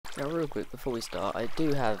Now real quick before we start, I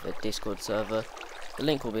do have a Discord server, the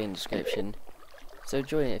link will be in the description, so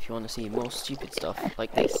join it if you want to see more stupid stuff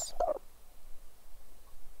like this.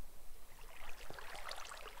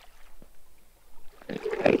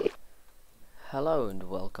 Hello and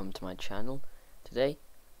welcome to my channel. Today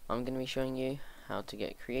I'm going to be showing you how to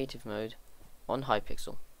get creative mode on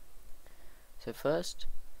Hypixel. So first,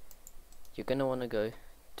 you're going to want to go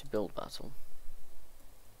to build battle.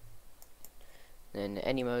 Then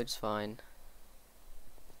any mode's fine.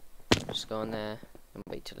 Just go on there and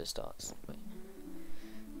wait till it starts.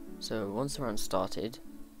 So once the round's started,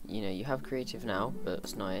 you have creative now, but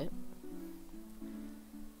that's not it.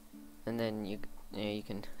 And then you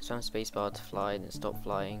can spam spacebar to fly, then stop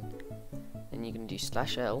flying. Then you can do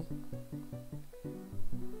 /L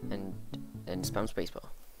and then spam spacebar.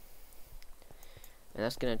 And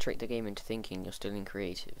that's gonna trick the game into thinking you're still in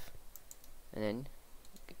creative. And then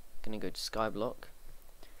gonna go to Skyblock,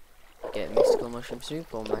 get mystical mushroom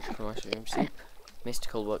soup or magical mushroom soup.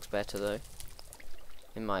 Mystical works better though,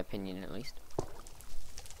 in my opinion at least.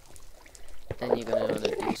 Then you're gonna want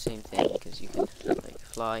to do the same thing because you can like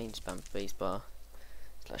fly and spam spacebar,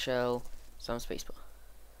 /L, spam spacebar,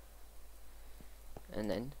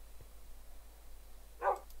 and then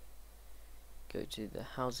go to the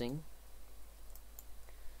housing.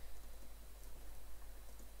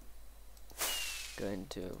 Go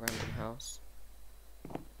into a random house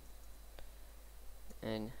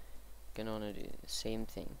and gonna wanna do the same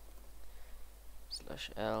thing,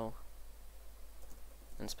 /L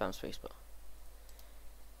and spam spacebar,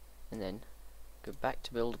 and then go back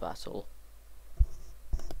to build battle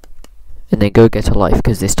and then go get a life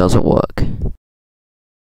because this doesn't work.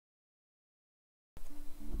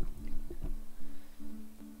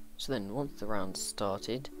 So then once the round's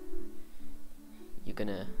started, you're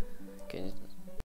gonna